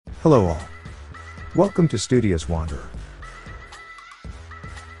Hello all. Welcome to Studious Wanderer.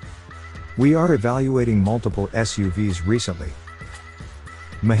 We are evaluating multiple SUVs recently.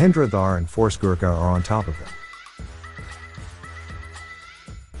 Mahindra Thar and Force Gurkha are on top of them.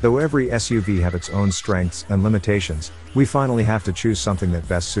 Though every SUV have its own strengths and limitations, we finally have to choose something that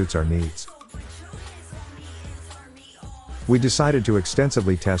best suits our needs. We decided to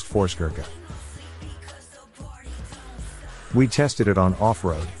extensively test Force Gurkha. We tested it on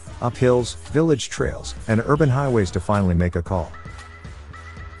off-road, up hills, village trails, and urban highways to finally make a call.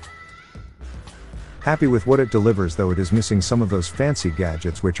 Happy with what it delivers, though it is missing some of those fancy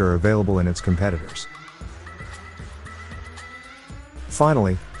gadgets which are available in its competitors.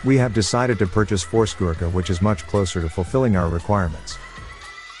 Finally, we have decided to purchase Force Gurkha, which is much closer to fulfilling our requirements.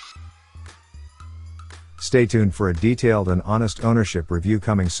 Stay tuned for a detailed and honest ownership review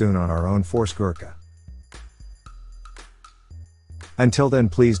coming soon on our own Force Gurkha. Until then,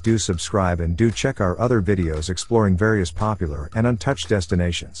 please do subscribe and do check our other videos exploring various popular and untouched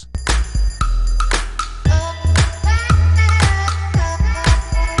destinations.